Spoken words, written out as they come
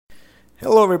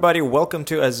Hello, everybody. Welcome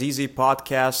to Azizi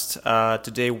Podcast.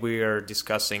 Today we are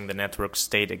discussing the network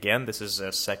state again. This is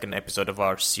a second episode of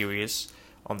our series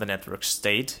on the network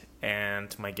state,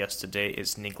 and my guest today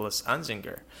is Niklas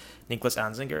Anzinger. Niklas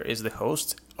Anzinger is the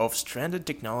host of Stranded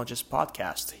Technologies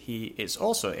Podcast. He is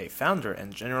also a founder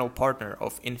and general partner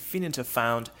of Infinita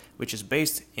Found, which is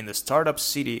based in the startup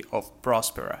city of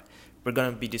Prospera. We're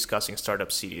going to be discussing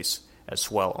startup cities as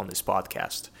well on this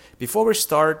podcast. Before we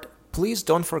start, please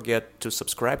don't forget to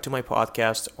subscribe to my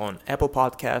podcast on Apple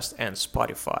Podcast and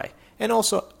Spotify, and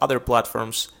also other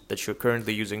platforms that you're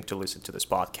currently using to listen to this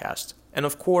podcast. And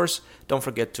of course, don't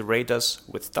forget to rate us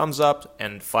with thumbs up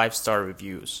and 5-star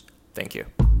reviews. Thank you.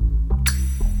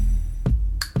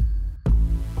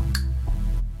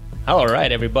 All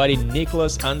right, everybody.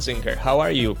 Niklas Anzinger, how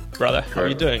are you, brother? How are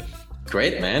you doing?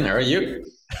 Great, man. How are you?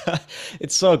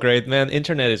 It's so great, man.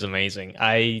 Internet is amazing.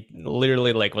 I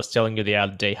literally was telling you the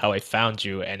other day how I found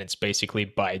you, and it's basically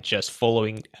by just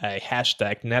following a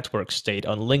hashtag network state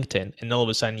on LinkedIn, and all of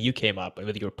a sudden you came up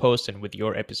with your post and with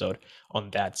your episode on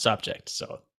that subject.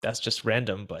 So that's just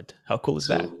random, but how cool is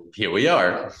that? Here we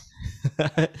are.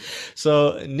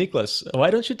 So, Niklas, why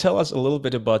don't you tell us a little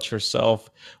bit about yourself?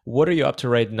 What are you up to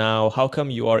right now? How come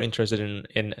you are interested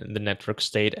in the network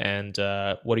state, and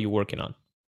what are you working on?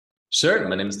 Sure.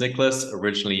 My name is Niklas.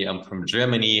 Originally, I'm from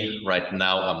Germany. Right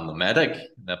now, I'm nomadic.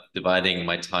 I'm dividing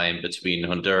my time between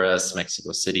Honduras,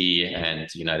 Mexico City, and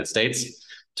the United States,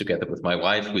 together with my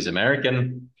wife, who's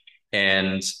American.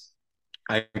 And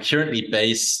I'm currently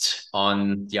based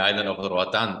on the island of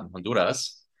Roatan,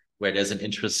 Honduras, where there's an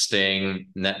interesting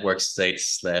network state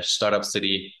 / startup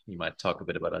city. You might talk a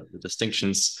bit about the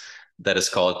distinctions. That is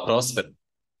called Prosper.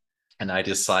 And I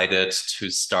decided to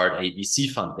start a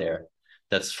VC fund there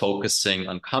that's focusing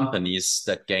on companies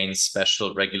that gain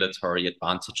special regulatory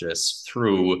advantages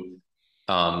through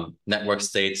network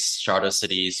states, charter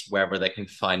cities, wherever they can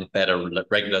find better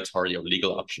regulatory or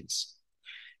legal options.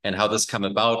 And how this came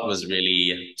about was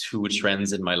really two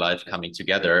trends in my life coming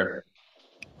together.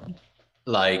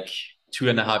 Like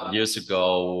 2.5 years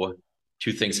ago,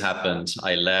 two things happened.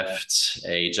 I left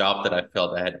a job that I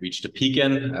felt I had reached a peak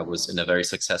in. I was in a very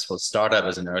successful startup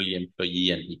as an early employee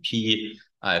and VP.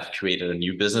 I've created a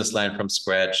new business line from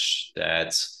scratch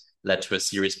that led to a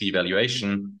Series B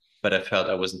valuation, but I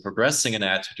felt I wasn't progressing and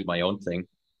I had to do my own thing.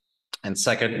 And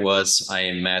second was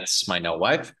I met my now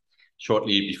wife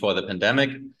shortly before the pandemic.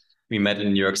 We met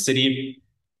in New York City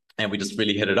and we just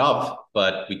really hit it off,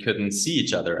 but we couldn't see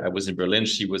each other. I was in Berlin,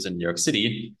 she was in New York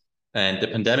City. And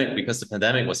because the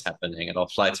pandemic was happening and all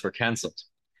flights were canceled.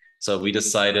 So we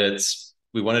decided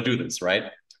we want to do this, right?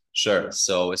 Sure.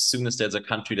 So as soon as there's a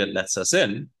country that lets us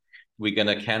in, we're going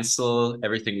to cancel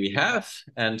everything we have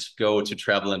and go to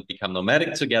travel and become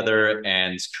nomadic together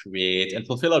and create and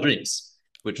fulfill our dreams,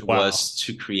 which was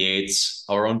to create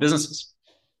our own businesses,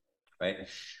 right?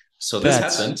 So this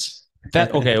happened.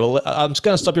 Okay, well, I'm just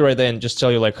going to stop you right there and just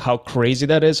tell you how crazy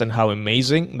that is and how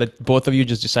amazing that both of you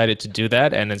just decided to do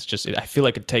that. And it's just, I feel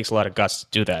like it takes a lot of guts to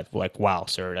do that. Wow,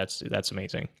 sir, that's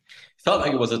amazing. Felt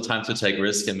like it was a time to take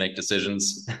risk and make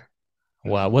decisions.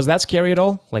 Wow. Was that scary at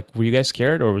all? Were you guys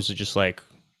scared, or was it just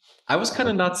I was kind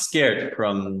of not scared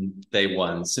from day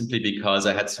one, simply because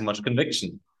I had so much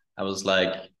conviction. I was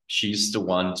like, she's the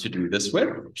one to do this with.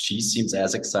 She seems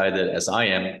as excited as I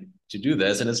am to do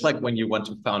this. And it's like when you want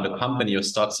to found a company or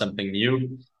start something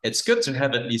new, it's good to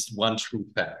have at least one true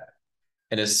fan.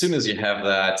 And as soon as you have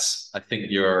that, I think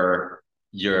you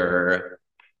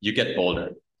get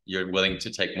bolder. You're willing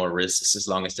to take more risks as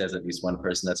long as there's at least one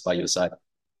person that's by your side.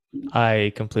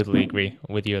 I completely agree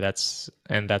with you. That's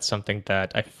something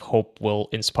that I hope will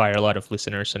inspire a lot of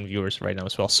listeners and viewers right now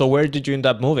as well. So where did you end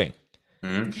up moving?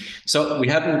 Mm-hmm. So we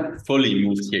haven't fully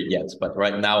moved here yet, but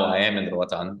right now I am in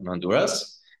Roatan, in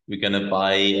Honduras. We're going to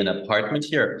buy an apartment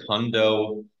here, a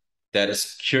condo that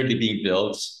is currently being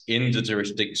built in the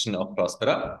jurisdiction of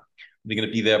Prospera. We're going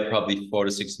to be there probably 4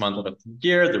 to 6 months out of the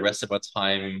year. The rest of our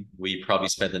time, we probably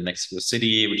spend in Mexico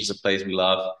City, which is a place we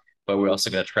love. But we're also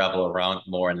going to travel around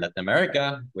more in Latin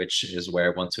America, which is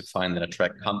where I want to find and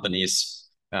attract companies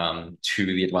to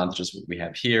the advantages we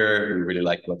have here. We really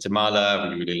like Guatemala.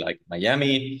 We really like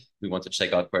Miami. We want to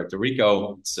check out Puerto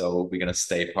Rico. So we're going to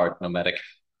stay part nomadic.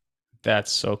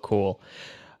 That's so cool.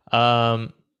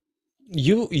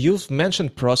 You've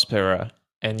mentioned Prospera,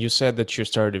 and you said that you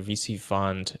started a VC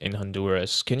fund in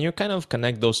Honduras. Can you kind of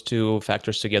connect those two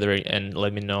factors together and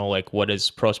let me know what is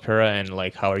Prospera and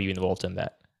how are you involved in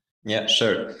that? Yeah,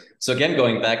 sure. So again,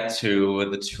 going back to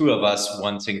the two of us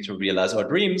wanting to realize our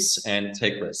dreams and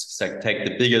take risks, take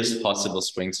the biggest possible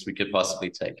swings we could possibly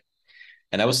take.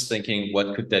 And I was thinking,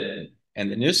 what could that be?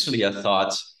 And initially I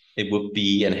thought it would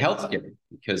be in healthcare,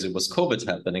 because it was COVID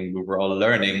happening. We were all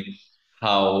learning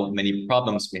how many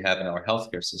problems we have in our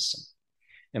healthcare system.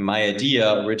 And my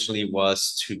idea originally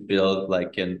was to build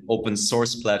like an open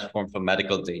source platform for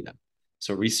medical data.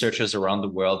 So researchers around the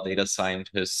world, data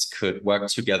scientists, could work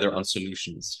together on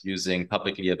solutions using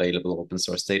publicly available open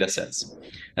source data sets.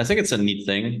 I think it's a neat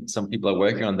thing. Some people are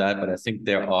working on that, but I think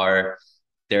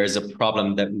there is a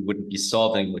problem that we wouldn't be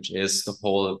solving, which is the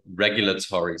whole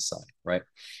regulatory side, right?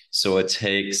 So it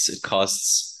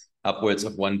costs upwards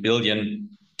of 1 billion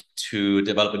to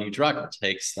develop a new drug. It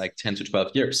takes like 10 to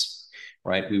 12 years,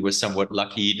 right? We were somewhat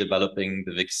lucky developing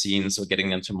the vaccines or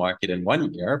getting them to market in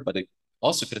 1 year, but it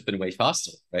also could have been way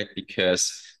faster, right?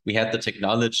 Because we had the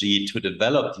technology to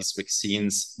develop these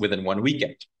vaccines within 1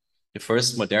 weekend. The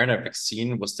first Moderna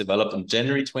vaccine was developed in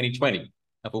January 2020,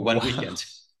 over one weekend.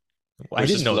 I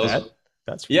didn't know that.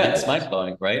 That's really it's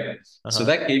mind-blowing, right? So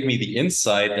that gave me the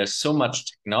insight. There's so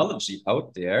much technology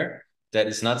out there that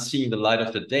is not seeing the light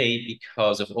of the day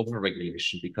because of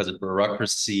overregulation, because of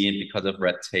bureaucracy, and because of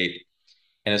red tape.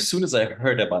 And as soon as I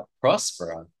heard about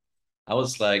Prospera, I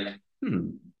was like,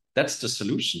 that's the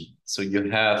solution. So you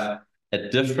have a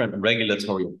different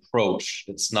regulatory approach.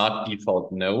 It's not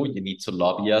default no, you need to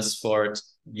lobby us for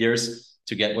years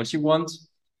to get what you want.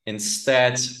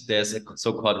 Instead, there's a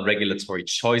so-called regulatory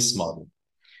choice model.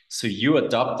 So you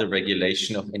adopt the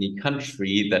regulation of any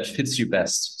country that fits you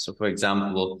best. So for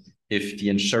example, if the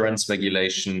insurance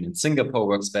regulation in Singapore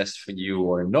works best for you,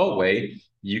 or in Norway,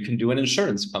 you can do an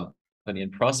insurance company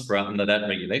and Prospera under that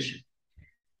regulation.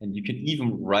 And you can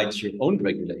even write your own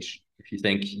regulation if you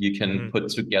think you can put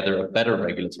together a better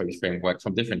regulatory framework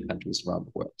from different countries around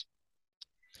the world.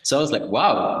 So I was like,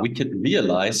 wow, we could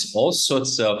realize all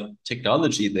sorts of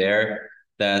technology there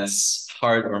that's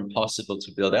hard or impossible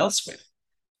to build elsewhere.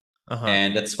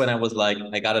 And that's when I was like,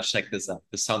 I got to check this out.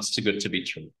 This sounds too good to be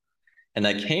true. And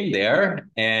I came there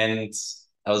and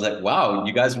I was like, wow,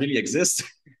 you guys really exist.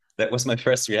 That was my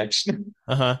first reaction.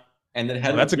 And it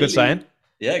had that's a good sign.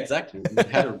 Yeah, exactly. We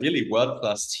had a really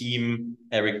world-class team.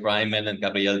 Eric Ryman and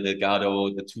Gabriel Delgado,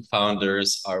 the two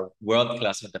founders, are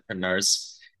world-class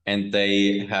entrepreneurs. And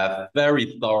they have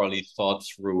very thoroughly thought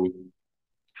through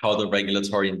how the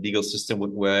regulatory and legal system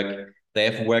would work. They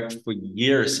have worked for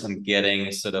years on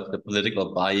getting sort of the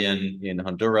political buy-in in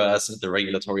Honduras and the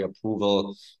regulatory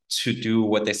approval to do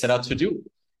what they set out to do.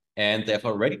 And they've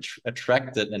already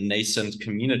attracted a nascent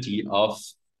community of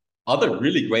other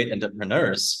really great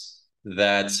entrepreneurs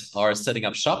that are setting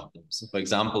up shop. So for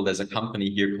example, there's a company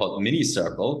here called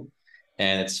MiniCircle,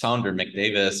 and its founder, Mick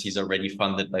Davis, he's already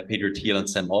funded by Peter Thiel and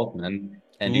Sam Altman.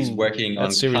 And he's working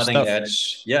on cutting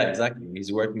edge. Yeah, exactly.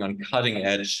 He's working on cutting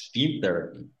edge gene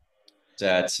therapy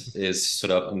that is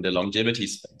sort of in the longevity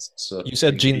space. So you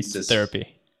said gene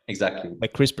therapy. Exactly.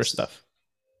 Like CRISPR stuff.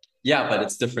 Yeah, but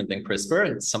it's different than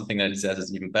CRISPR. It's something that he says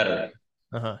is even better.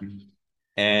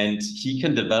 And he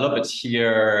can develop it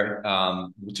here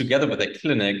together with a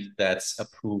clinic that's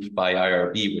approved by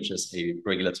IRB, which is a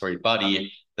regulatory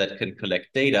body that can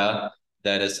collect data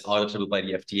that is auditable by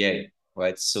the FDA,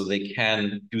 right? So they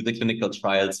can do the clinical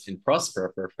trials in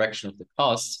Prospera for a fraction of the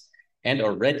cost and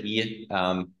already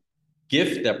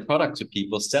give their product to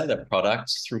people, sell their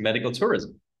products through medical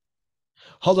tourism.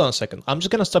 Hold on a second. I'm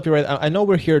just going to stop you right. I know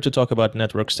we're here to talk about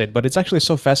network state, but it's actually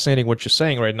so fascinating what you're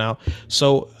saying right now.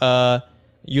 So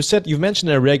you've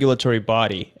mentioned a regulatory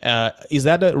body. Is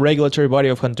that a regulatory body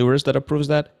of Honduras that approves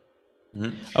that?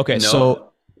 Okay,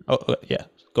 no. Yeah,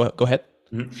 go ahead.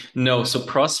 No, so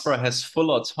Prospera has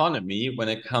full autonomy when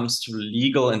it comes to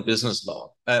legal and business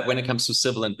law, when it comes to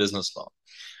civil and business law,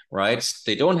 right?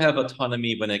 They don't have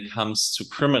autonomy when it comes to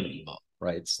criminal law,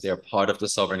 right? They're part of the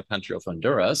sovereign country of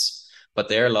Honduras, but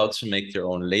they're allowed to make their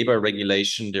own labor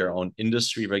regulation, their own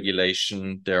industry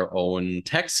regulation, their own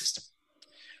tax system,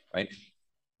 right?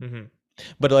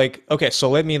 But like, okay, so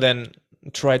let me then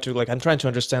try to I'm trying to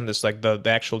understand this, like the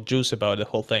actual juice about the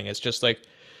whole thing. It's just like,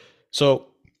 so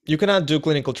you cannot do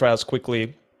clinical trials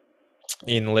quickly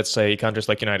in, let's say, countries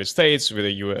like United States with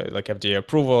like FDA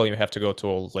approval. You have to go to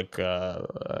all like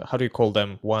how do you call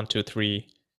them? 1, 2, 3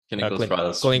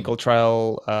 clinical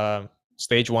trial.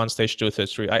 Stage 1, stage 2,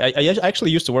 stage 3. I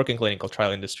actually used to work in clinical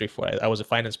trial industry I was a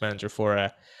finance manager for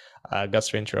a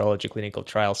gastroenterology clinical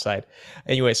trial side.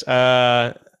 Anyways,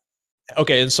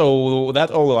 Okay, and so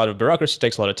that all a lot of bureaucracy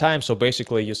takes a lot of time. So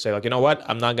basically, you say like, you know what,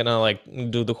 I'm not gonna like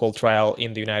do the whole trial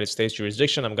in the United States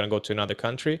jurisdiction. I'm gonna go to another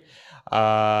country,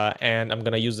 and I'm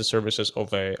gonna use the services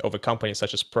of a company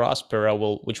such as Prospera,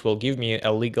 which will give me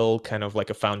a legal kind of like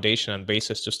a foundation and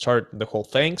basis to start the whole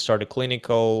thing, start a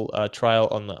clinical trial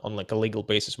on like a legal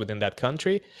basis within that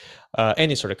country,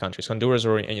 any sort of countries, Honduras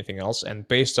or anything else. And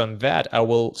based on that, I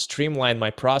will streamline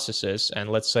my processes, and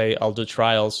let's say I'll do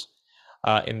trials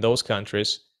in those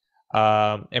countries.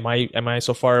 Am I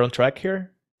so far on track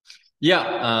here?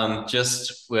 Yeah,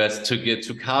 just with to get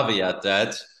to caveat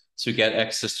that to get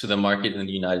access to the market in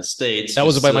the United States, That you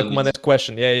was about still my need, next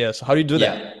question. Yeah, yeah. So how do you do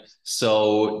that? yeah.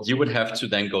 So you would have to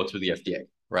then go to the FDA,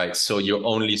 right? So you're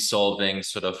only solving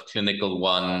sort of clinical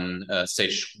one,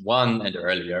 stage one and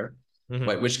earlier, Hmm.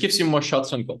 right? Which gives you more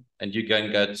shots on goal, and you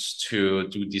can get to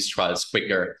do these trials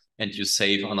quicker, and you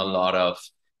save on a lot of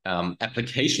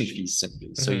application fees simply.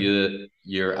 So Hmm.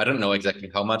 you're I don't know exactly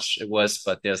how much it was,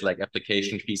 but there's like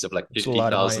application fees of like It's a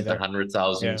lot of money 50,000 to there.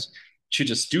 100,000 Yeah. to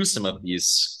just do some of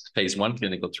these phase one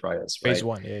clinical trials, Phase right?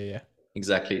 one. Yeah, yeah.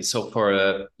 Exactly. So for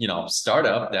a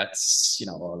startup, that's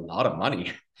a lot of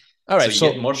money. All So right. you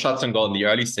get So more shots on goal in the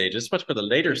early stages, but for the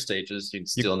later stages, you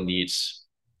you still need,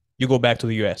 you go back to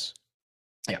the US.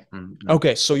 yeah. Mm-hmm.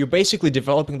 Okay, so you're basically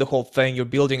developing the whole thing, you're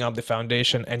building up the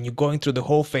foundation, and you're going through the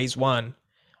whole phase one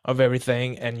of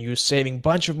everything, and you're saving a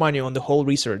bunch of money on the whole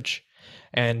research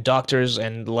and doctors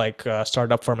and like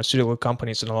startup pharmaceutical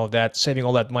companies and all of that, saving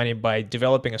all that money by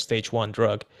developing a stage one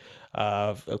drug,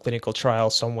 a clinical trial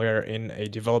somewhere in a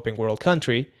developing world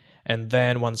country. And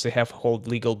then once they have a whole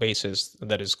legal basis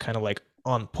that is kind of like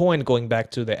on point, going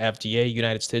back to the FDA,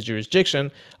 United States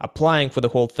jurisdiction, applying for the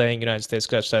whole thing, United States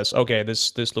says, okay,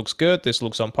 this looks good, this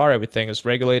looks on par, everything is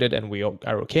regulated, and we are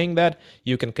okaying that.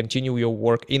 You can continue your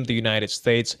work in the United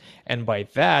States, and by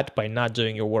that, by not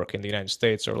doing your work in the United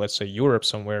States or let's say Europe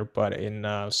somewhere, but in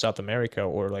South America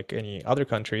or like any other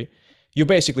country, you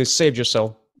basically saved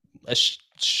yourself a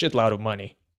shitload of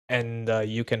money, and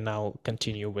you can now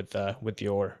continue with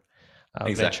your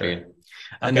venture. Exactly.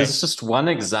 And this Okay. is just one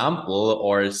example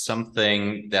or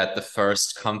something that the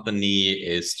first company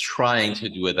is trying to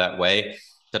do it that way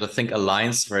that I think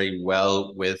aligns very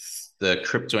well with the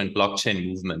crypto and blockchain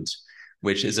movement,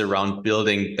 which is around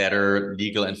building better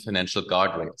legal and financial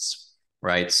guardrails,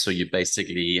 right? So you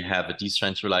basically have a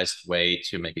decentralized way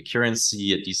to make a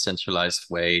currency, a decentralized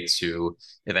way to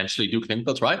eventually do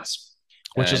clinical trials.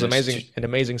 Which is And to, an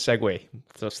amazing segue.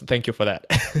 So thank you for that.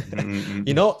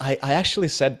 You mm, know, I actually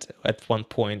said at one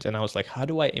point, and I was like, how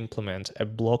do I implement a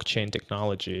blockchain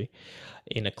technology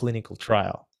in a clinical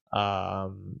trial?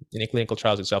 In a clinical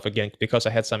trials itself, again, because I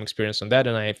had some experience on that,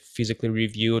 and I physically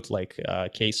reviewed like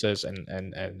cases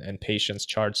and patients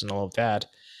charts and all of that.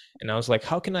 And I was like,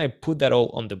 how can I put that all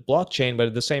on the blockchain, but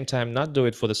at the same time not do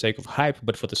it for the sake of hype,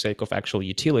 but for the sake of actual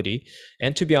utility?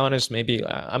 And to be honest, maybe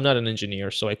I'm not an engineer,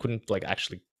 so I couldn't like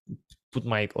actually put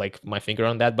my finger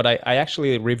on that. But I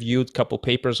actually reviewed a couple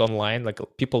papers online. Like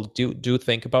people do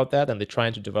think about that, and they're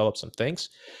trying to develop some things.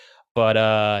 But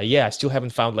yeah, I still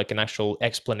haven't found like an actual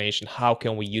explanation. How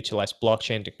can we utilize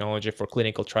blockchain technology for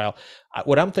clinical trial?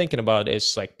 What I'm thinking about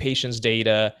is like patients'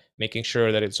 data, making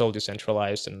sure that it's all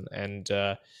decentralized, and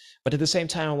but at the same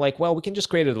time, I'm like, well, we can just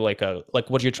create it like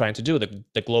what you're trying to do,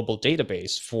 the global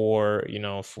database for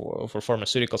for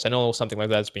pharmaceuticals. I know something like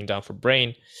that is being done for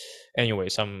brain.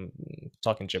 Anyways, I'm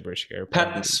talking gibberish here,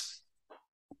 but patents.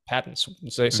 patents.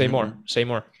 Say more. Mm-hmm. Say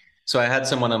more. So I had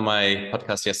someone on my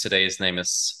podcast yesterday. His name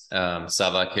is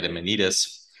Sava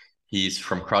Kedemenides. He's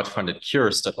from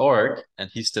crowdfundedcures.org, and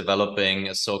he's developing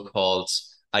a so-called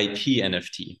IP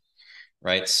NFT,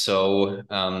 right? So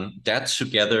that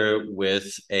together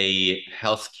with a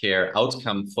healthcare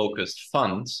outcome-focused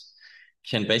fund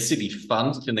can basically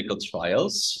fund clinical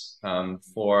trials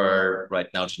for right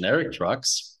now generic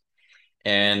drugs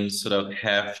and sort of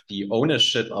have the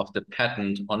ownership of the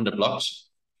patent on the blockchain,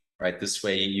 right? This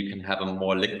way you can have a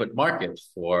more liquid market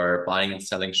for buying and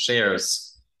selling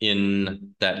shares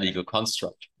in that legal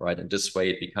construct, right? And this way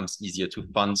it becomes easier to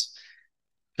fund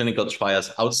clinical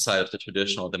trials outside of the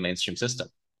traditional, the mainstream system.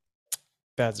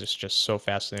 That is just so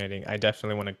fascinating. I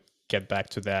definitely want to get back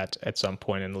to that at some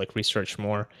point and like research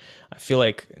more. I feel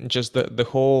like just the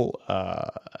whole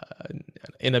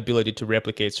inability to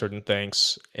replicate certain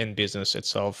things in business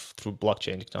itself through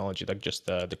blockchain technology, like just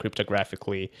the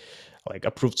cryptographically like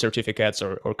approved certificates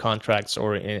or contracts,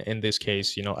 or in this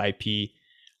case, IP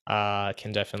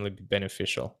can definitely be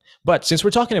beneficial. But since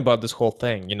we're talking about this whole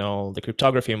thing, the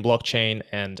cryptography and blockchain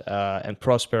and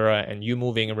Prospera and you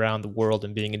moving around the world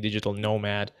and being a digital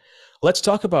nomad, let's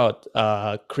talk about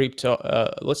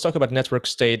crypto. Let's talk about network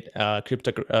state,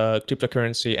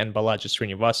 cryptocurrency, and Balaji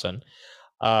Srinivasan.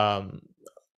 Um,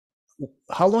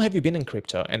 how long have you been in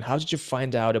crypto, and how did you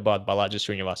find out about Balaji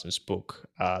Srinivasan's book,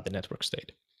 The Network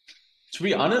State? To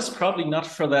be honest, probably not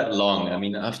for that long. I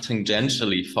mean, I've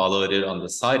tangentially followed it on the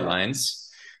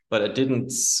sidelines, but I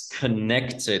didn't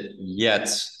connect it yet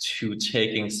to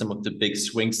taking some of the big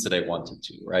swings that I wanted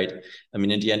to, right? I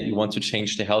mean, in the end, we want to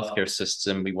change the healthcare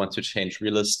system. We want to change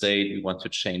real estate. We want to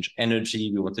change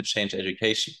energy. We want to change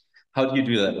education. How do you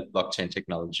do that with blockchain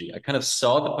technology? I kind of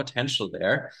saw the potential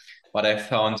there, but I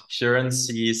found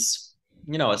currencies,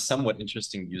 a somewhat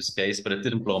interesting use case, but it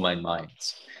didn't blow my mind.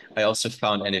 I also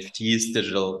found NFTs,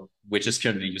 digital, which is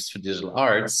currently used for digital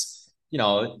arts.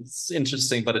 It's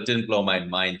interesting, but it didn't blow my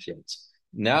mind yet.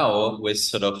 Now, with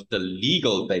sort of the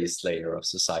legal base layer of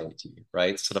society,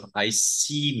 right? Sort of, I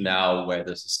see now where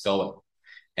this is going.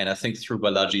 And I think through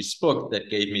Balaji's book, that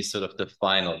gave me sort of the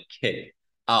final kick.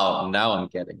 Oh, now I'm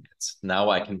getting it. Now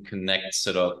I can connect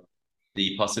sort of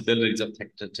the possibilities of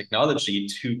technology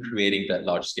to creating that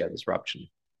large scale disruption.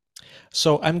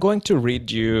 So I'm going to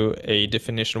read you a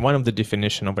definition, one of the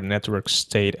definition of a network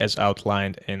state as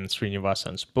outlined in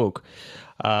Srinivasan's book.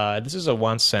 This is a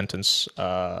one-sentence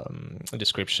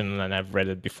description, and I've read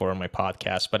it before on my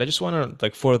podcast. But I just want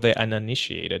to, for the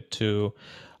uninitiated, to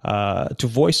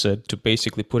voice it, to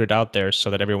basically put it out there so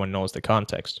that everyone knows the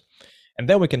context, and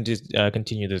then we can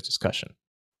continue this discussion.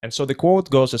 And so the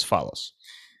quote goes as follows,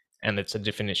 and it's a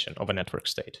definition of a network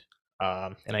state.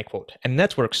 And I quote, "A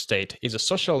network state is a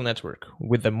social network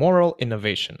with a moral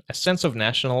innovation, a sense of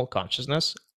national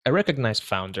consciousness, a recognized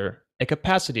founder, a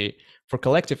capacity for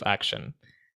collective action,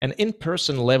 an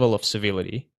in-person level of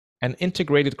civility, an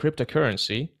integrated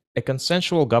cryptocurrency, a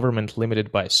consensual government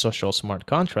limited by a social smart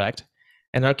contract,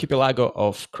 an archipelago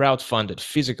of crowd-funded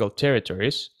physical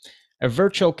territories, a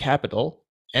virtual capital,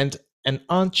 and an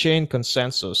on-chain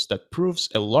consensus that proves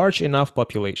a large enough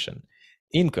population,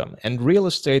 income, and real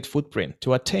estate footprint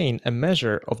to attain a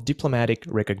measure of diplomatic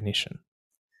recognition."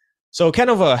 So kind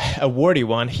of a wordy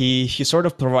one. He sort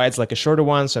of provides like a shorter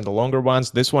ones and the longer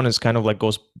ones. This one is kind of like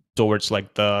goes towards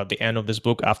like the end of this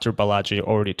book after Balaji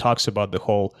already talks about the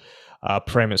whole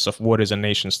premise of what is a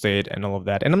nation state and all of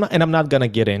that. And I'm not gonna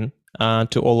get in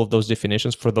to all of those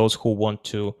definitions. For those who want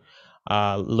to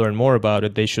learn more about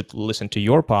it, they should listen to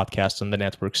your podcast on the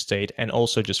network state and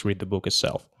also just read the book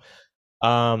itself.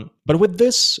 But with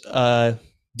this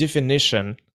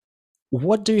definition,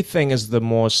 what do you think is the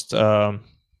most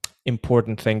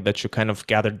important thing that you kind of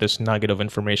gathered, this nugget of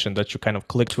information that you kind of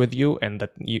clicked with you and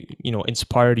that you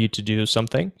inspired you to do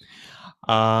something?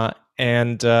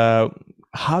 And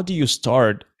how do you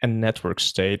start a network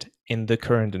state in the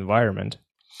current environment?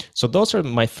 So those are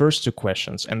my first two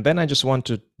questions. And then I just want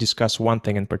to discuss one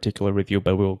thing in particular with you,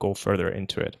 but we will go further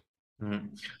into it.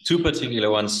 Mm-hmm. Two particular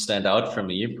ones stand out for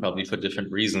me, probably for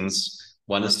different reasons.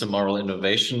 One is the moral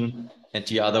innovation, and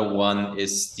the other one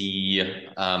is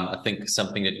I think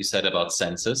something that you said about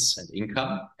census and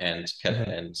income and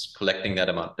collecting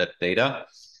that data.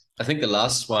 I think the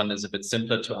last one is a bit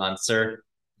simpler to answer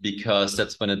because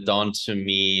that's when it dawned to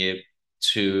me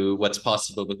to what's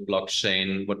possible with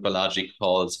blockchain, what Balaji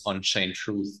calls on-chain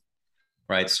truth.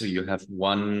 Right, so you have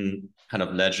one kind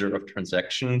of ledger of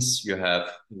transactions, you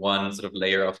have one sort of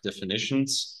layer of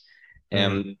definitions,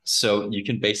 and so you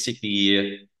can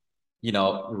basically,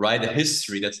 write a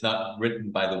history that's not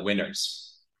written by the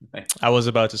winners. Right? I was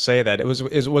about to say that it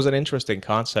was an interesting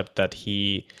concept that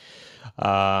he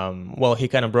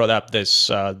kind of brought up this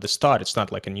thought. It's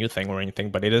not like a new thing or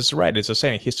anything, but it is right. It's a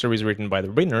saying: history is written by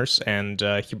the winners, and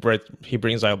he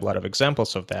brings out a lot of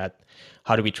examples of that.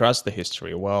 How do we trust the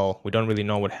history? Well, we don't really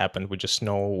know what happened. We just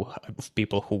know of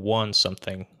people who won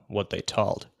something, what they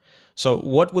told. So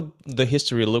what would the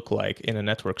history look like in a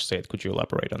network state? Could you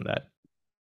elaborate on that?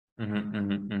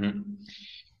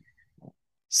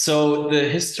 So the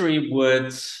history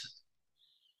would...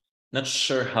 Not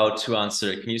sure how to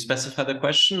answer it. Can you specify the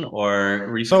question or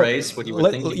rephrase what you were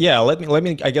thinking? Yeah,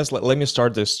 let me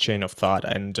start this chain of thought.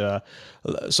 And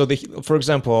for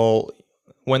example,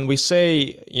 when we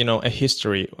say, a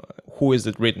history, who is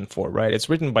it written for, right? It's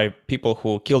written by people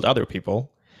who killed other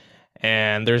people,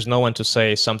 and there's no one to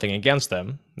say something against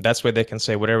them. That's why they can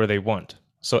say whatever they want.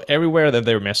 So everywhere that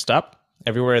they're messed up,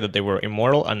 everywhere that they were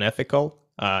immoral, unethical,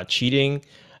 cheating,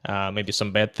 maybe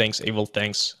some bad things, evil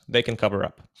things, they can cover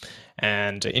up.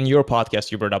 And in your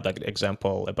podcast, you brought up that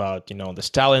example about, the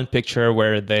Stalin picture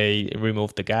where they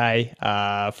removed the guy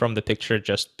from the picture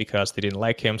just because they didn't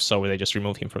like him, so they just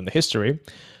removed him from the history.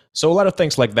 So a lot of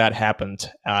things like that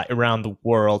happened around the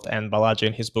world, and Balaji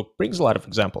in his book brings a lot of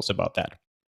examples about that.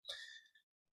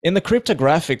 In the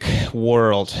cryptographic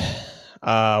world,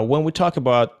 when we talk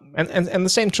about, and the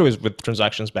same true is with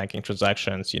transactions, banking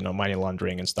transactions, money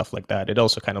laundering and stuff like that. It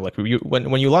also kind of like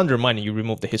when you launder money, you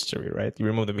remove the history, right? You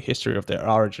remove the history of the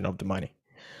origin of the money.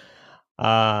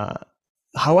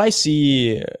 How I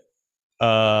see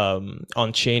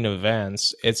on-chain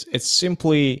events, it's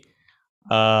simply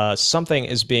something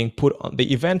is being put on,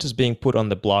 the event is being put on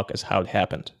the block as how it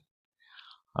happened,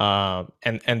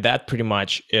 and that pretty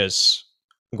much is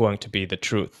going to be the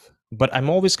truth. But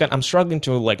I'm struggling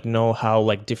to know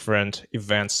how different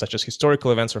events such as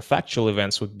historical events or factual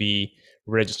events would be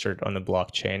registered on the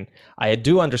blockchain. I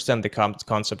do understand the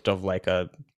concept of a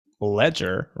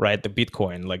ledger, right? The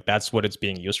Bitcoin, that's what it's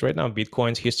being used right now.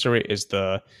 Bitcoin's history is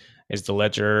the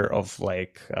ledger of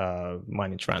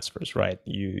money transfers, right?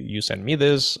 You send me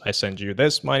this, I send you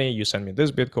this money, you send me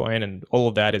this Bitcoin, and all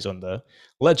of that is on the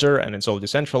ledger, and it's all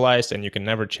decentralized, and you can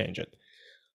never change it.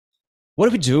 What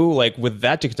do we do with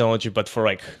that technology, but for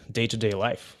day-to-day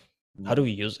life? How do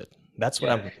we use it? That's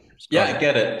what I'm. I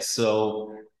get it.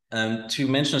 So to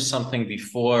mention something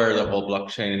before the whole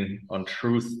blockchain on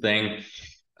truth thing,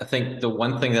 I think the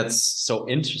one thing that's so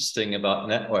interesting about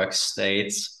network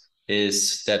states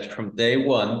is that from day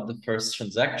one, the first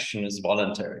transaction is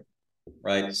voluntary,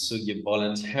 right? So you're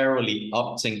voluntarily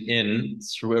opting in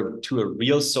to a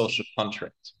real social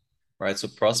contract. Right. So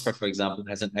Prosper, for example,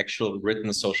 has an actual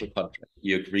written social contract.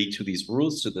 You agree to these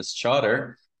rules, to this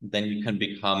charter, then you can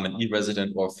become an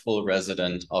e-resident or full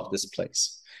resident of this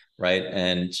place. Right.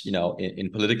 And, in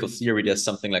political theory, there's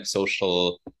something like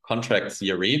social contract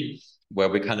theory, where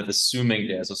we're kind of assuming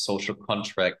there's a social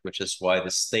contract, which is why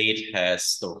the state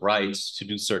has the right to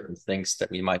do certain things that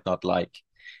we might not like.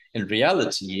 In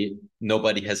reality,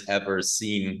 nobody has ever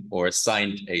seen or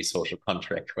signed a social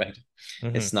contract, right?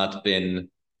 Mm-hmm. It's not been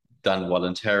done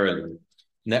voluntarily.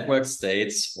 Network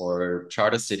states or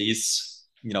charter cities,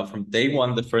 from day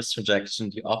one, the first transaction,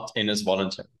 the opt-in is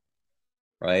voluntary,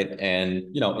 right?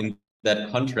 And, in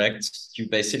that contract, you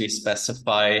basically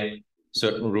specify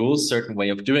certain rules, certain way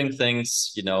of doing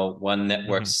things. One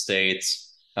network state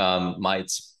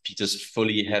might just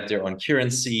fully have their own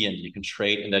currency, and you can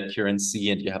trade in that currency,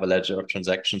 and you have a ledger of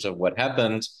transactions of what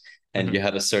happened, and you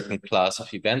have a certain class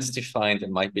of events defined.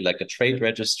 It might be like a trade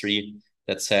registry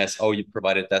that says, oh, you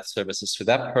provided that services to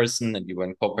that person and you were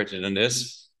incorporated in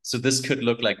this. So this could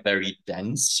look very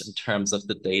dense in terms of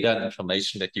the data and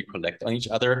information that you collect on each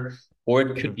other, or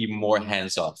it could be more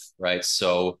hands-off, right?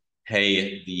 So,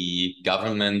 hey, the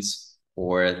government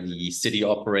or the city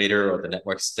operator or the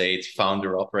network state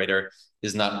founder operator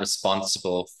is not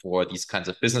responsible for these kinds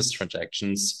of business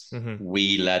transactions.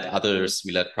 We let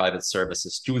private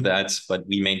services do that, but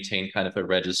we maintain kind of a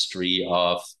registry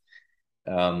of,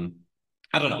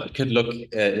 I don't know, it could look,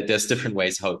 there's different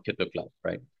ways how it could look like,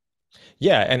 right?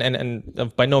 Yeah, and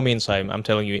by no means I'm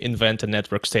telling you invent a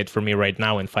network state for me right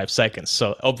now in 5 seconds.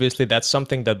 So obviously that's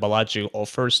something that Balaji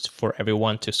offers for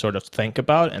everyone to sort of think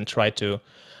about and try to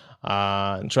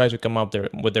come up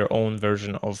with their own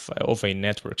version of a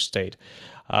network state.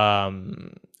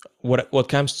 What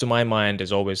comes to my mind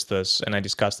is always this, and I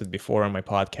discussed it before on my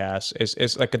podcast,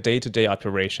 is like a day-to-day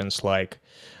operations,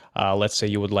 let's say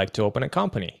you would like to open a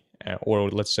company. Or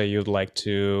let's say you'd like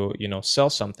to, sell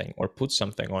something or put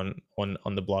something on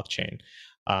the blockchain,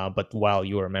 but while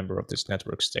you are a member of this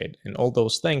network state and all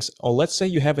those things. Or let's say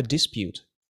you have a dispute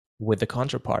with the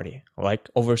counterparty,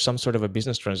 over some sort of a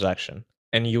business transaction,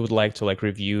 and you would like to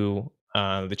review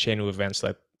the chain of events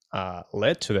that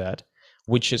led to that,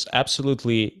 which is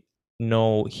absolutely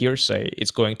no hearsay. It's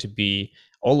going to be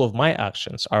all of my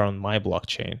actions are on my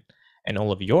blockchain, and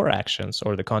all of your actions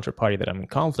or the counterparty that I'm in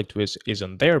conflict with is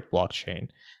on their blockchain.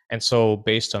 And so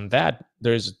based on that,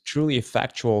 there's truly a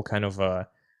factual kind of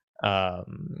I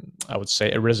would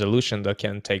say a resolution that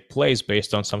can take place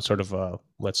based on some sort of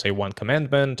let's say one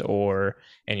commandment or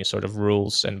any sort of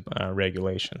rules and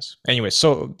regulations. Anyway,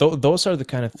 so those are the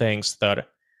kind of things that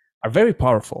are very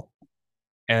powerful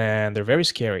and they're very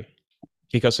scary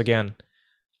because, again,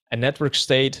 a network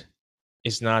state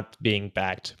is not being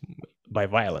backed by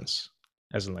violence,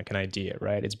 as in an idea,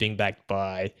 right? It's being backed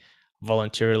by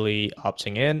voluntarily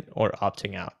opting in or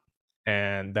opting out.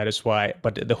 And that is why,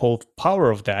 but the whole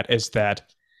power of that is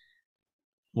that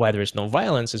why there is no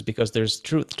violence is because there's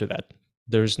truth to that.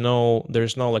 there's no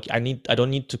like I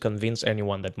don't need to convince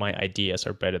anyone that my ideas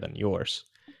are better than yours,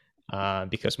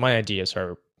 because my ideas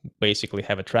are basically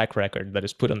have a track record that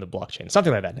is put on the blockchain,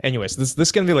 something like that. Anyways,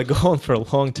 this can be like go on for a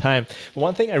long time.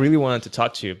 One thing I really wanted to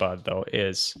talk to you about though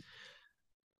is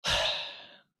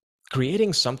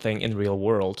creating something in real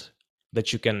world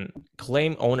that you can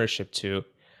claim ownership to,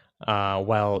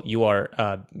 while you are,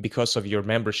 because of your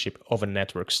membership of a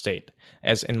network state.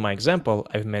 As in my example,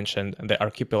 I've mentioned the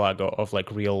archipelago of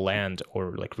like real land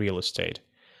or like real estate.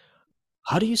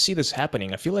 How do you see this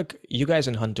happening? I feel like you guys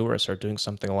in Honduras are doing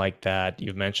something like that.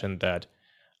 You've mentioned that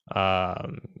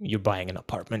you're buying an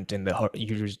apartment in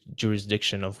the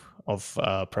jurisdiction of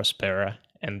Prospera,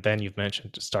 and then you've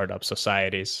mentioned startup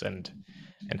societies and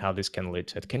how this can lead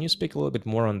to it. Can you speak a little bit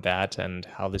more on that and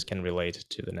how this can relate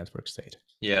to the network state?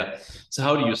 Yeah. So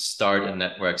how do you start a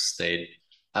network state?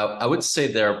 I would say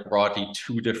there are broadly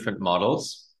two different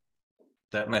models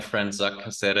that my friend Zach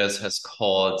Caceres has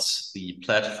called the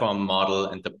platform model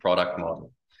and the product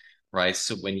model, right?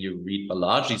 So when you read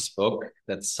Balaji's book,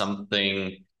 that's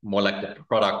something more like the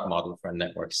product model for a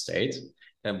network state.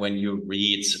 And when you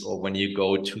read or when you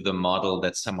go to the model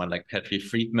that someone like Petri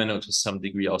Friedman or to some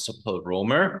degree also Paul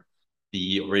Romer,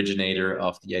 the originator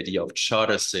of the idea of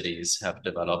charter cities, have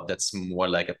developed, that's more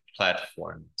like a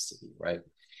platform city, right?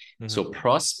 Mm-hmm. So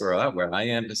Prospera, where I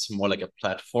am, is more like a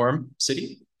platform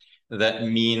city. That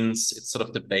means it's sort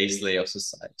of the base layer of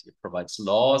society. It provides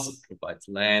laws, it provides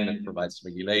land, it provides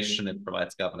regulation, it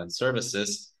provides governance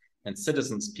services. And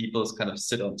citizens, people kind of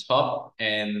sit on top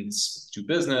and do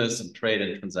business and trade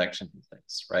and transactions and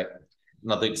things, right?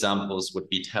 Another examples would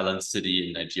be Talent City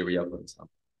in Nigeria, for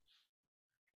example.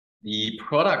 The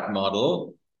product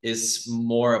model is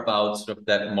more about sort of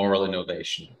that moral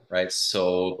innovation, right?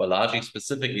 So Balaji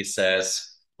specifically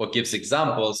says, or gives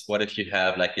examples, what if you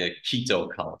have like a keto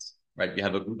cult, right? You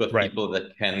have a group of people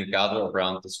that can gather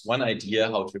around this one idea,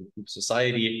 how to improve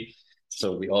society.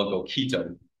 So we all go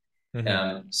keto.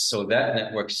 Mm-hmm. So that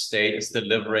network state is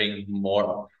delivering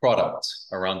more product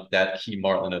around that key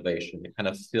moral innovation. It kind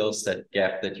of fills that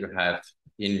gap that you have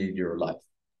in your life,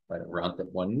 right? Around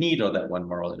that one need or that one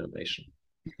moral innovation.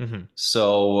 Mm-hmm.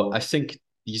 So I think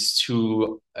these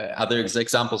two other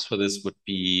examples for this would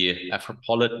be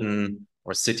Afropolitan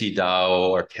or CityDAO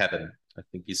or Kevin. I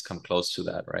think these come close to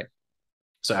that, right?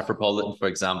 So Afropolitan, for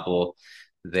example,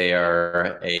 they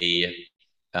are a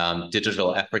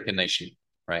digital African nation,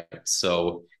 right?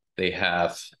 So they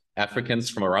have Africans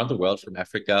from around the world, from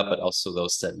Africa, but also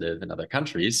those that live in other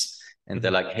countries. And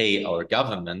they're like, hey, our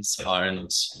governments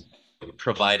aren't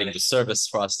providing the service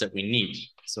for us that we need.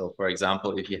 So for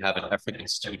example, if you have an African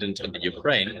student in the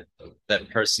Ukraine, that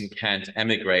person can't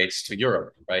emigrate to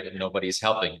Europe, right? And nobody's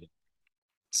helping them.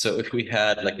 So if we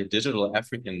had like a digital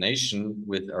African nation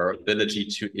with our ability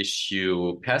to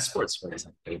issue passports, for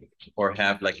example, or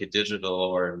have like a digital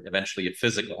or eventually a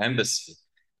physical embassy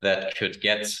that could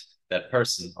get that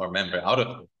person or member out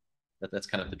of it, that's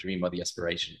kind of the dream or the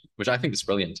aspiration, which I think is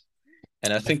brilliant.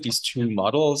 And I think these two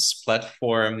models,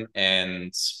 platform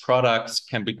and products,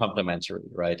 can be complementary,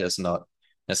 right? There's not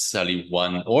necessarily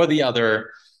one or the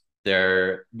other.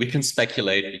 We can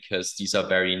speculate because these are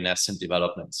very nascent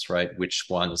developments, right? Which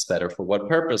one is better for what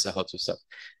purpose or how to start.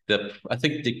 I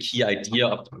think the key idea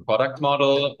of the product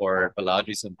model or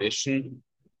Balaji's ambition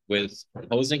with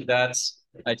proposing that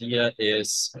idea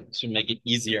is to make it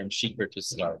easier and cheaper to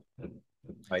start,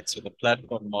 right? So the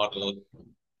platform model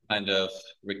kind of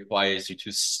requires you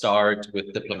to start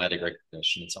with diplomatic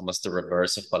recognition. It's almost the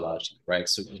reverse of Balaji, right?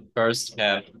 So you first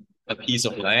have a piece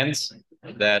of land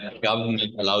that government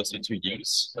allows you to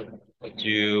use.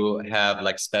 You have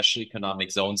like special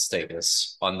economic zone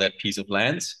status on that piece of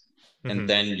land, and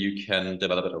then you can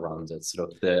develop it around it. So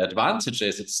the advantage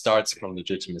is it starts from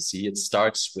legitimacy. It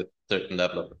starts with a certain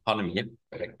level of autonomy,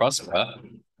 like Prospera.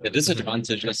 The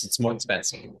disadvantage is it's more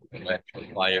expensive. It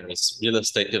requires real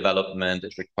estate development.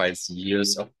 It requires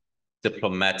years of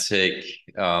diplomatic,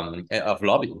 of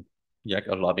lobbying,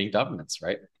 of lobbying governments,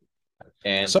 right?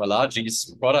 And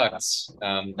Balaji's products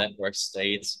network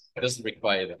state doesn't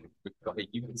require them.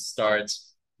 You can start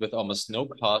with almost no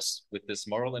cost with this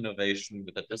moral innovation,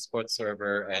 with a Discord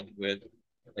server, and with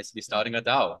basically starting a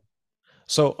DAO.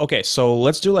 So, okay, so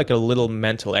let's do like a little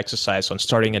mental exercise on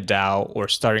starting a DAO or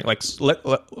starting like,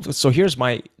 so here's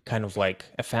my kind of like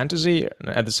a fantasy.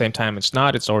 At the same time, it's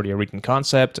not, it's already a written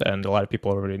concept and a lot of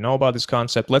people already know about this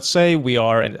concept. Let's say we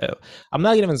are, I'm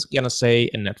not even going to say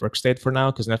a network state for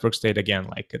now, because network state, again,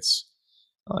 like it's,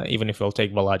 even if we'll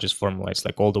take Balaji's formula, it's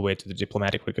like all the way to the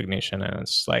diplomatic recognition and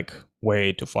it's like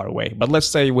way too far away. But let's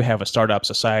say we have a startup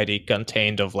society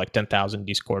contained of like 10,000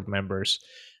 Discord members.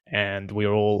 and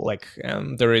we're all like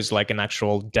there is like an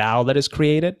actual DAO that is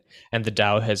created, and the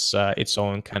DAO has its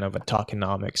own kind of a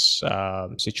tokenomics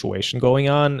situation going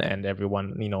on, and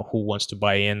everyone who wants to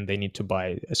buy in, they need to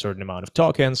buy a certain amount of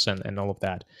tokens and all of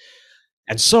that.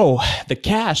 And so the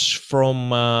cash from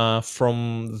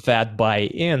that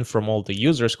buy-in from all the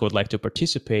users who would like to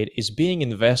participate is being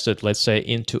invested, let's say,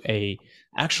 into a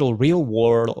actual real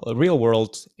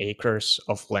world acres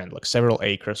of land, like several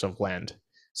acres of land,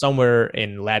 somewhere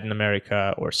in Latin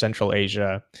America or Central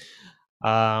Asia.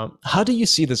 How do you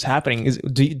see this happening?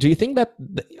 Do you think that,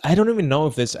 I don't even know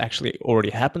if this actually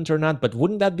already happened or not, but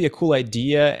wouldn't that be a cool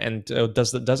idea? And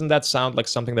doesn't that sound like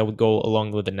something that would go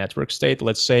along with the network state?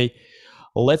 Let's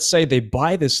say they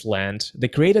buy this land, they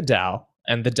create a DAO,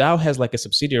 and the DAO has like a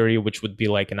subsidiary, which would be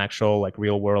like an actual like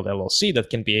real world LLC that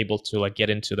can be able to like get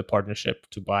into the partnership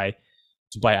to buy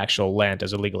actual land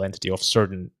as a legal entity of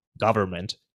certain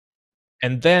government.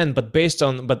 And then, but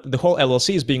the whole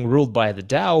LLC is being ruled by the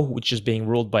DAO, which is being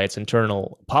ruled by its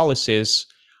internal policies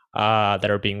that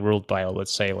are being ruled by,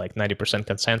 let's say, like 90%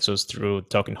 consensus through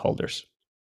token holders.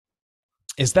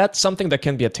 Is that something that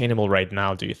can be attainable right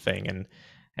now, do you think?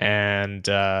 And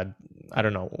I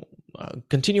don't know,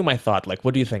 continue my thought. Like,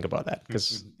 what do you think about that?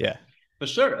 Because yeah, for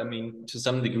sure. I mean, to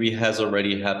some degree, has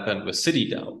already happened with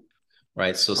CityDAO,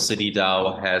 right? So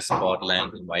CityDAO has bought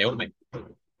land in Wyoming,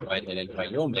 right? And in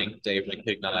Wyoming, they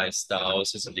recognize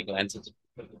DAOs as a legal entity.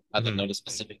 I don't know the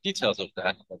specific details of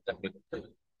that, but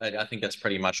I think that's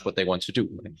pretty much what they want to do.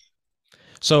 Right?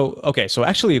 So okay, so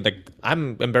actually, like,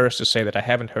 I'm embarrassed to say that I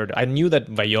haven't heard. I knew that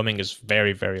Wyoming is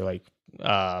very, very like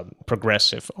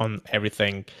progressive on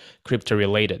everything crypto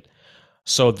related.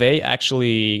 So they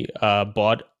actually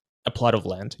bought a plot of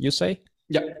land, you say?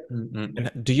 Yeah.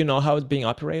 And do you know how it's being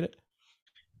operated?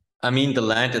 I mean, the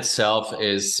land itself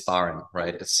is barren,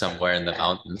 right? It's somewhere in the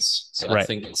mountains. So I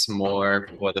think it's more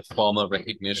for the formal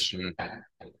recognition,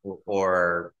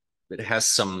 or it has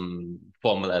some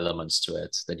formal elements to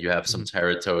it, that you have some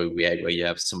territory where you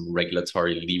have some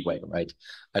regulatory leeway, right?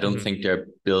 I don't think they're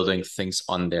building things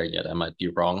on there yet. I might be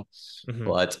wrong,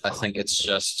 but I think it's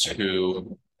just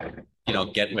to,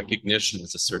 get recognition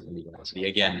as a certain legal entity.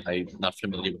 Again, I'm not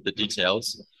familiar with the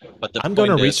details, but I'm going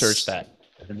to research that.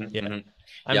 But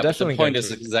the point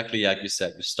is exactly like you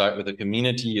said. You start with a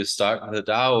community, you start with a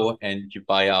DAO, and you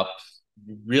buy up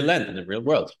real land in the real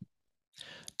world.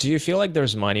 Do you feel like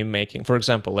there's money making? For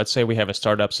example, let's say we have a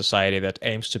startup society that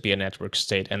aims to be a network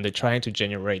state, and they're trying to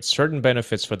generate certain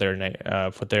benefits for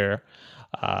their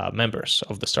members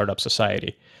of the startup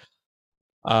society.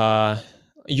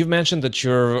 You've mentioned that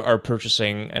you are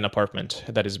purchasing an apartment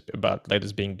that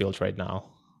is being built right now.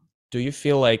 Do you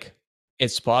feel like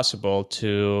it's possible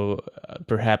to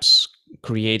perhaps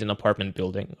create an apartment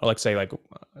building, or let's say like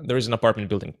there is an apartment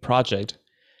building project,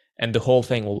 and the whole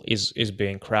thing is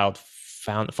being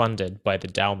funded by the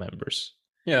DAO members?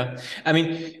 Yeah, I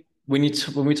mean, when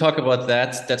we talk about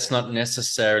that, that's not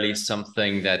necessarily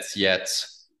something that's yet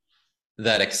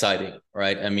that exciting,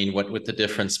 right? I mean, what would the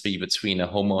difference be between a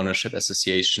home ownership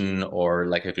association or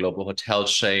like a global hotel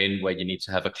chain where you need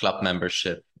to have a club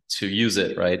membership to use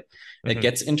it, right? It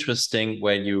gets interesting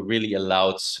when you're really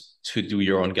allowed to do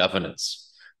your own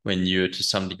governance, when you're to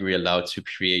some degree allowed to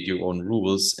create your own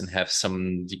rules and have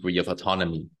some degree of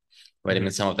autonomy, right? I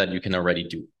mean, some of that you can already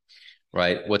do,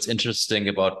 right? What's interesting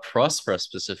about Prospera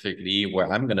specifically,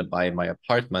 where I'm going to buy my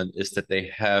apartment, is that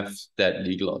they have that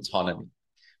legal autonomy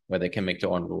where they can make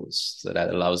their own rules. So that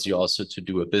allows you also to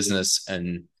do a business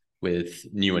and with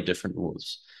new and different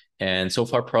rules. And so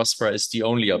far, Prospera is the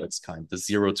only of its kind, the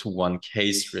 0 to 1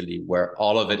 case, really, where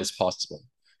all of it is possible.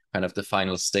 Kind of the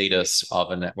final status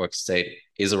of a network state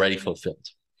is already fulfilled,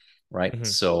 right?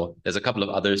 So there's a couple of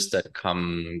others that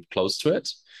come close to it,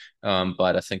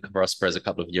 but I think Prospera is a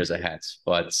couple of years ahead.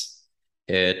 But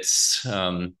it's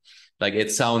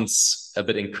it sounds a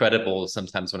bit incredible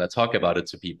sometimes when I talk about it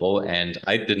to people, and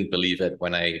I didn't believe it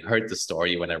when I heard the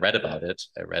story, when I read about it.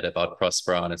 I read about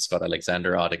Prospera on a Scott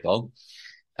Alexander article.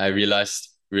 I realized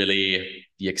really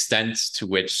the extent to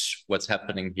which what's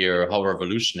happening here, how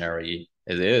revolutionary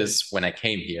it is when I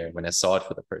came here, when I saw it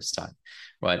for the first time,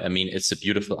 right? I mean, it's a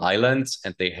beautiful island,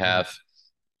 and they have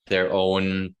their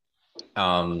own,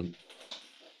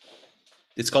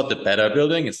 it's called the Better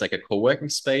Building. It's like a co-working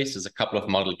space. There's a couple of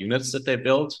model units that they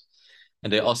built.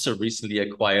 And they also recently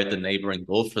acquired the neighboring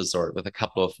golf resort with a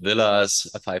couple of villas,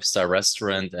 a 5-star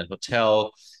restaurant and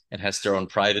hotel, and has their own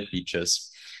private beaches.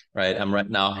 Right, I'm right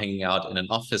now hanging out in an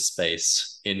office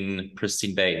space in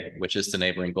Pristine Bay, which is the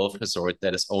neighboring golf resort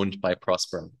that is owned by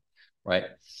Prospera, right?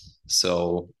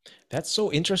 So That's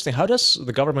so interesting. How does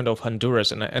the government of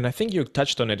Honduras, and I think you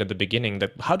touched on it at the beginning,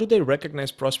 that how do they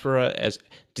recognize Prospera as,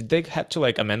 did they have to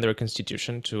like amend their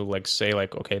constitution to like say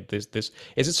like, okay, this,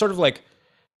 is it sort of like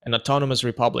an autonomous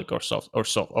republic or so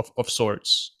of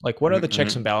sorts? Like what are the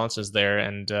checks and Mm-hmm. balances there,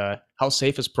 and how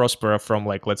safe is Prospera from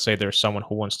like, let's say there's someone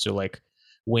who wants to like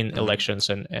win Mm-hmm. elections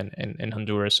in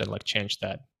Honduras and like change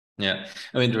that? Yeah,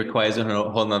 I mean, it requires a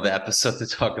whole nother episode to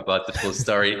talk about the full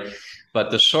story. But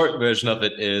the short version of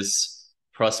it is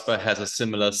Prosper has a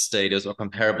similar status or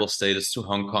comparable status to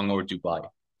Hong Kong or Dubai,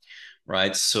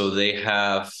 right? So they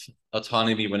have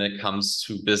autonomy when it comes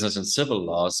to business and civil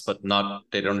laws, but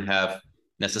they don't have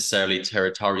necessarily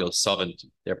territorial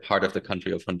sovereignty. They're part of the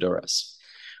country of Honduras,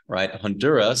 right?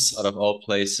 Honduras, out of all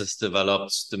places,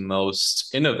 developed the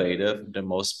most innovative, the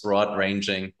most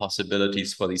broad-ranging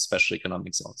possibilities for these special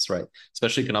economic zones, right?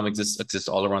 Special economic zones exist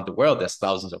all around the world. There's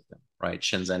thousands of them, right?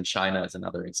 Shenzhen, China is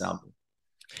another example.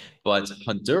 But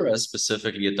Honduras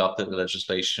specifically adopted a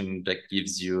legislation that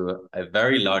gives you a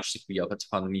very large degree of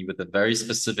autonomy with a very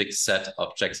specific set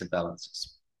of checks and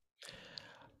balances.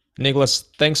 Nicholas,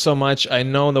 thanks so much. I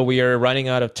know that we are running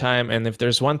out of time, and if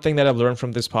there's one thing that I've learned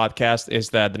from this podcast is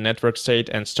that the network state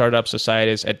and startup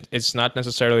societies, it's not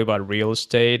necessarily about real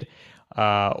estate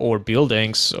or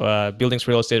buildings,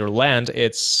 real estate or land.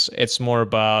 It's more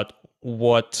about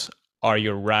what are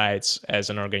your rights as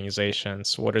an organization,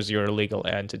 what is your legal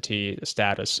entity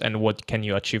status, and what can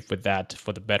you achieve with that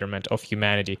for the betterment of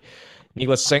humanity.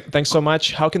 Nicholas, thanks so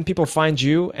much. How can people find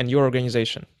you and your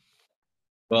organization?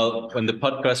 Well, in the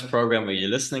podcast program where you're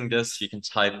listening this, you can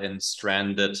type in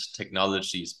Stranded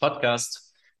Technologies podcast,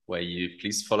 where you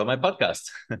please follow my podcast.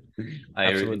 I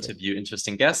Absolutely. interview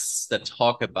interesting guests that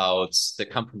talk about the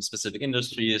company-specific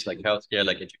industries like healthcare,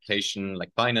 like education,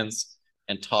 like finance,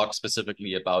 and talk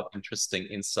specifically about interesting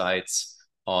insights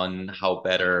on how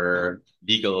better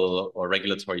legal or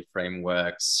regulatory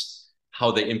frameworks,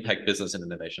 how they impact business and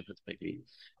innovation specifically.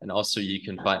 And also you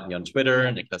can find me on Twitter,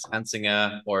 Niklas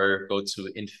Hansinger, or go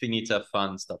to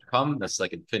infinitafunds.com. That's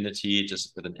like infinity,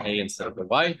 just with an A instead of a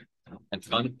Y, and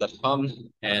fund.com,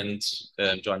 and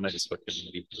join my Discord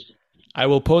community. I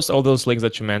will post all those links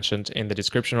that you mentioned in the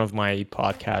description of my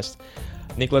podcast.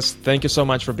 Nicholas, thank you so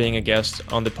much for being a guest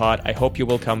on the pod. I hope you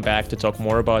will come back to talk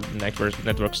more about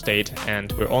network state,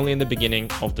 and we're only in the beginning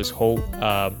of this whole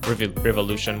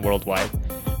revolution worldwide.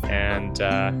 And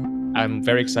I'm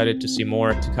very excited to see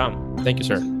more to come. Thank you,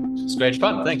 sir. It's great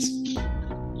fun. Thanks.